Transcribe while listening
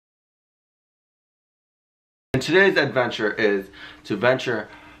And today's adventure is to venture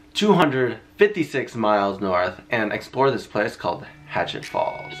 256 miles north and explore this place called Hatchet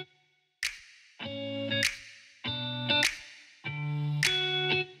Falls.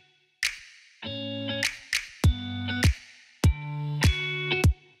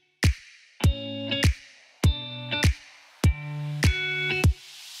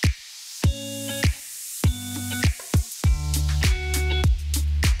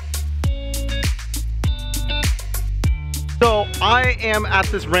 So I am at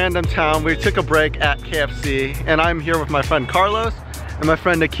this random town. We took a break at KFC and I'm here with my friend Carlos and my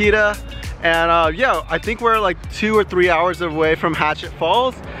friend Nikita. And yeah, I think we're like 2 or 3 hours away from Hatchet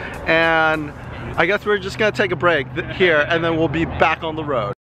Falls. And I guess we're just gonna take a break here and then we'll be back on the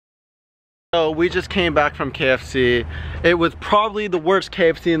road. So we just came back from KFC. It was probably the worst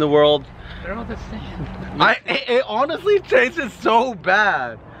KFC in the world. They're all the same. It honestly tasted so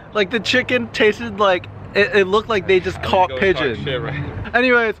bad. Like the chicken tasted like, it looked like they just caught pigeons. Right?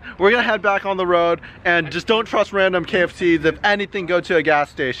 Anyways, we're gonna head back on the road and just don't trust random KFCs. If anything, go to a gas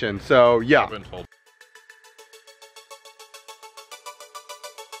station. So yeah.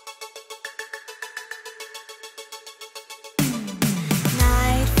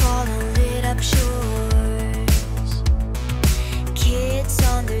 Night falling lit up shores, kids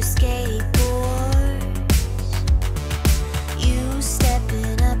on their skateboards, you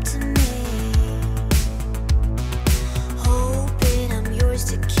stepping up to me.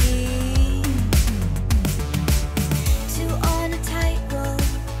 To keep, two on a tightrope,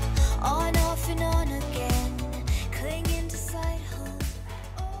 on, off and on again, clinging to sight hope,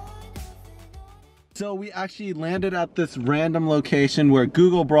 on, off and on. So we actually landed at this random location where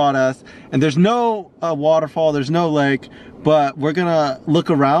Google brought us, and there's no waterfall, there's no lake, but we're gonna look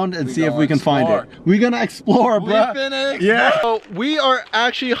around and see if we can find it. We're gonna explore, bro. Yeah. So we are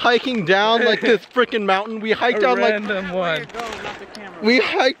actually hiking down like this freaking mountain. We hiked down like we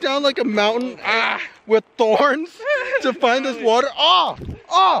hiked down like a mountain with thorns to find this water.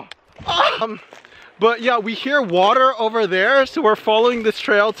 But yeah, we hear water over there, so we're following this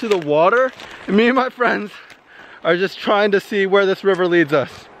trail to the water. And me and my friends are just trying to see where this river leads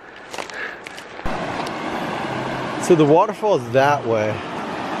us. So the waterfall is that way.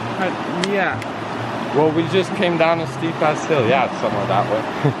 Yeah. Well, we just came down a steep ass hill. Yeah, it's somewhere that way.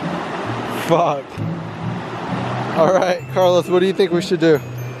 Fuck. All right, Carlos, what do you think we should do?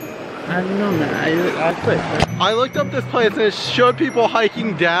 I don't know, man. I looked up this place and it showed people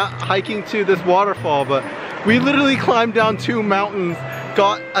hiking to this waterfall, but we literally climbed down 2 mountains,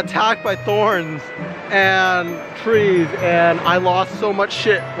 got attacked by thorns and trees, and I lost so much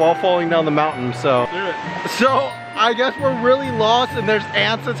shit while falling down the mountain. So I guess we're really lost and there's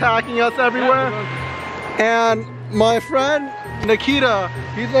ants attacking us everywhere. And my friend Nikita,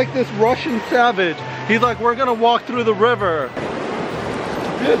 he's like this Russian savage. He's like, we're gonna walk through the river.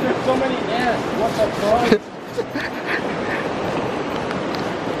 Dude, there's so many ants. What the fuck?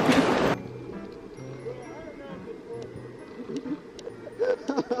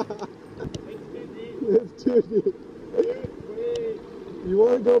 It's too deep. You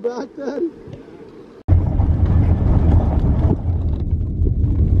wanna go back then?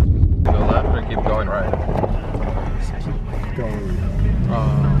 Go left or keep going right?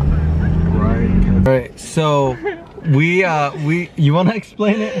 Right, so you want to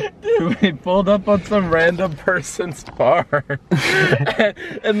explain it? Dude, we pulled up on some random person's farm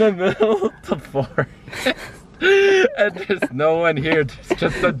in the middle of the forest. And there's no one here, there's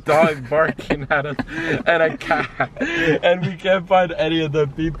just a dog barking at us and a cat. And we can't find any of the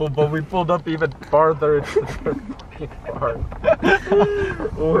people, but we pulled up even farther into the farm.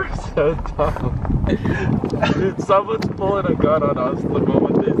 We're so dumb. Dude, someone's pulling a gun on us the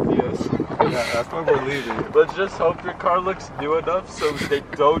moment they see us. Yeah, that's why we're leaving. Let's just hope your car looks new enough so they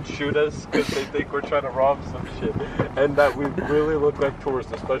don't shoot us because they think we're trying to rob some shit. And that we really look like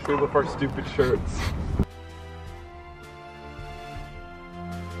tourists, especially with our stupid shirts.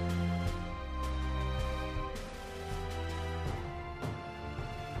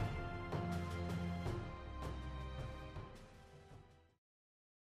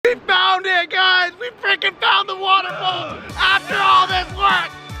 We found it, guys! We freaking found the waterfall after all this work!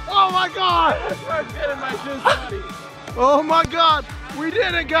 Oh my god! Oh my god! We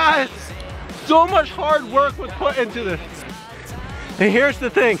did it, guys! So much hard work was put into this. And here's the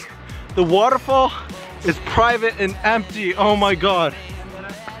thing. The waterfall is private and empty. Oh my god.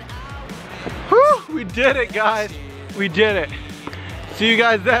 Whew, we did it, guys. We did it. See you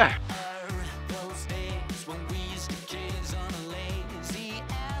guys there.